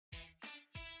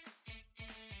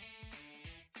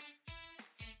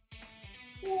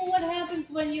Well, what happens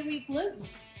when you eat gluten?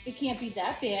 It can't be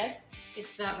that bad.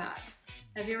 It's that bad.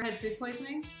 Have you ever had food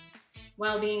poisoning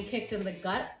while being kicked in the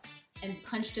gut and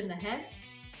punched in the head?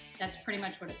 That's pretty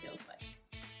much what it feels like.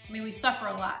 I mean, we suffer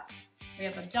a lot. We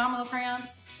have abdominal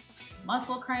cramps,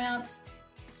 muscle cramps,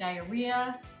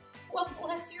 diarrhea. Well,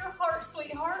 bless your heart,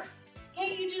 sweetheart.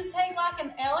 Can't you just take like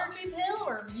an allergy pill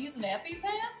or use an EpiPen?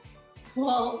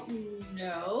 Well,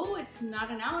 no, it's not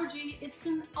an allergy. It's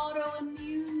an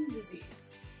autoimmune disease.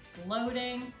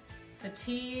 Bloating,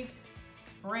 fatigue,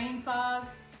 brain fog.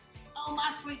 Oh,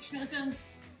 my sweet schnookums,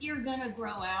 you're gonna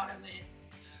grow out of it.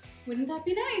 Wouldn't that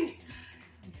be nice?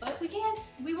 But we can't.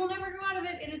 We will never grow out of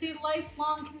it. It is a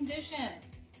lifelong condition.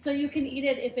 So you can eat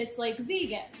it if it's like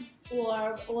vegan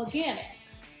or organic.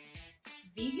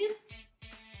 Vegan?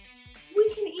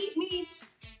 We can eat meat.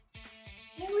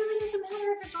 It really doesn't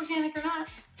matter if it's organic or not.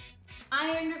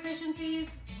 Iron deficiencies,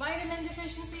 vitamin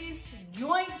deficiencies,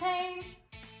 joint pain.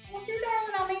 Well, dear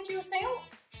darling, I'll make you a sandwich.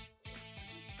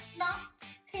 No,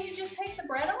 can you just take the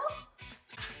bread off?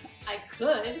 I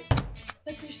could,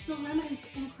 but there's still remnants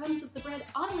and crumbs of the bread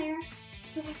on there,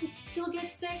 so I could still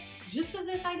get sick just as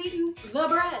if I'd eaten the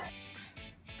bread.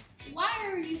 Why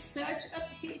are you such a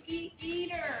picky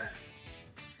eater?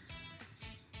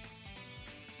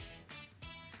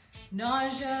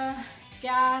 Nausea,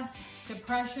 gas,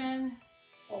 depression.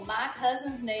 Well, my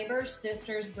cousins, neighbors,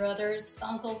 sisters, brothers,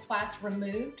 uncle twice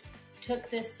removed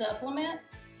took this supplement,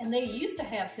 and they used to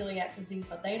have celiac disease,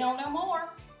 but they don't no more.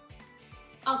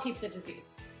 I'll keep the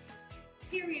disease.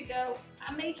 Here you go.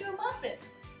 I made you a muffin.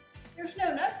 There's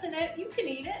no nuts in it. You can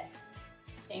eat it.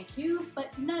 Thank you,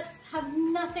 but nuts have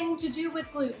nothing to do with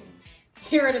gluten.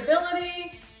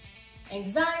 Irritability,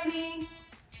 anxiety,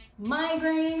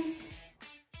 migraines.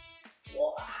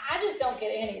 Well, I just don't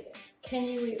get any of this. Can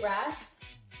you eat rice?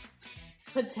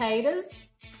 Potatoes?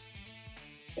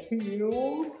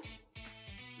 No.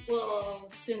 Well,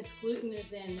 since gluten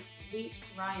is in wheat,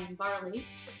 rye, and barley,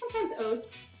 but sometimes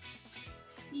oats.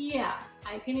 Yeah,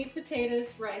 I can eat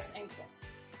potatoes, rice, and corn.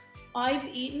 I've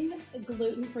eaten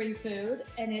gluten-free food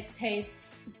and it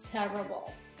tastes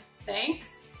terrible.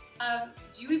 Thanks.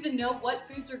 Do you even know what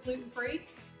foods are gluten-free?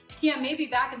 Yeah, maybe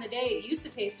back in the day it used to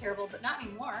taste terrible, but not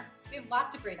anymore. We have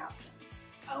lots of great options.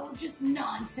 Oh, just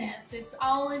nonsense. It's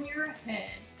all in your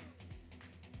head.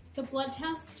 The blood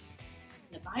test,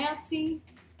 the biopsy,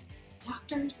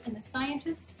 doctors and the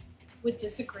scientists would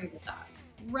disagree with that.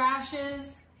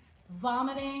 Rashes,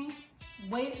 vomiting,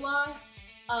 weight loss.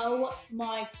 Oh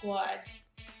my God.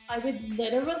 I would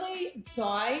literally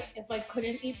die if I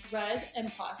couldn't eat bread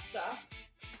and pasta.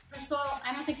 First of all,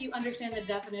 I don't think you understand the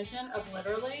definition of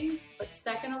literally, but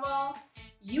second of all,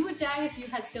 you would die if you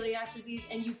had celiac disease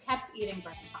and you kept eating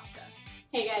bread and pasta.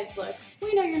 Hey guys, look,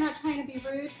 we know you're not trying to be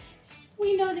rude.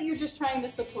 We know that you're just trying to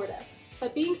support us,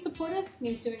 but being supportive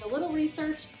means doing a little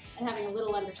research and having a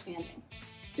little understanding.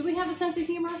 Do we have a sense of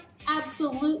humor?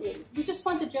 Absolutely. We just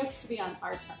want the jokes to be on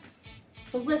our terms.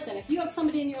 So listen, if you have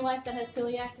somebody in your life that has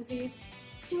celiac disease,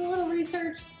 do a little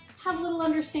research, have a little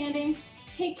understanding,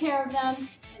 take care of them,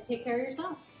 and take care of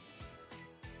yourselves.